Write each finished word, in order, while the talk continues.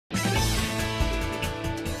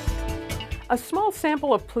A small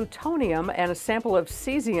sample of plutonium and a sample of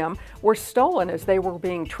cesium were stolen as they were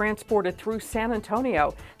being transported through San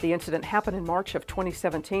Antonio. The incident happened in March of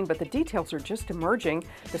 2017, but the details are just emerging.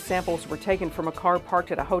 The samples were taken from a car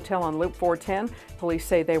parked at a hotel on Loop 410. Police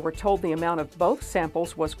say they were told the amount of both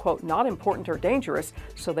samples was, quote, not important or dangerous,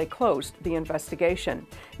 so they closed the investigation.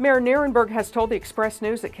 Mayor Nierenberg has told the Express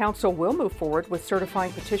News that council will move forward with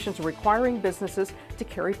certifying petitions requiring businesses to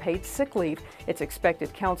carry paid sick leave. It's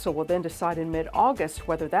expected council will then decide in mid-August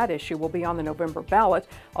whether that issue will be on the November ballot.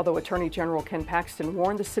 Although Attorney General Ken Paxton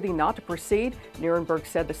warned the city not to proceed, Nierenberg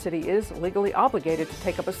said the city is legally obligated to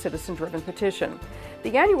take up a citizen-driven petition.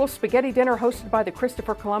 The annual spaghetti dinner hosted by the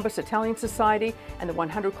Christopher Columbus Italian Society and the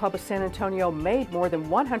 100 Club of San Antonio made more than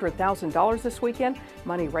 $100,000 this weekend.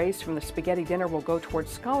 Money raised from the spaghetti dinner will go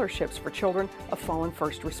towards scholarships for children of fallen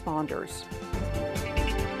first responders.